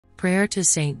Prayer to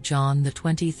Saint John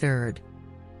XXIII.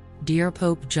 Dear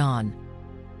Pope John,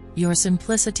 your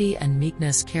simplicity and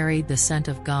meekness carried the scent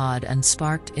of God and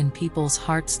sparked in people's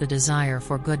hearts the desire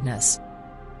for goodness.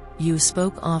 You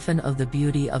spoke often of the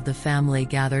beauty of the family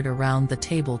gathered around the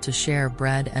table to share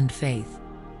bread and faith.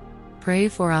 Pray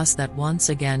for us that once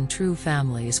again true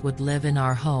families would live in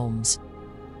our homes.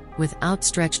 With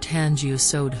outstretched hands you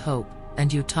sowed hope,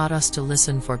 and you taught us to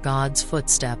listen for God's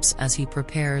footsteps as He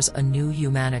prepares a new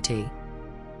humanity.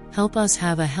 Help us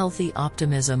have a healthy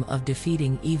optimism of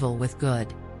defeating evil with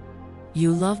good.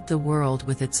 You loved the world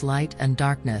with its light and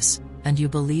darkness, and you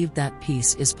believed that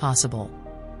peace is possible.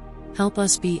 Help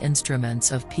us be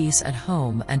instruments of peace at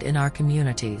home and in our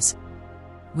communities.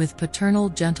 With paternal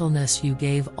gentleness you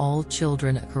gave all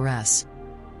children a caress.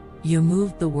 You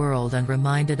moved the world and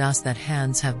reminded us that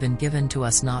hands have been given to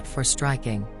us not for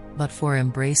striking, but for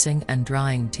embracing and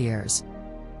drying tears.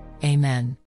 Amen.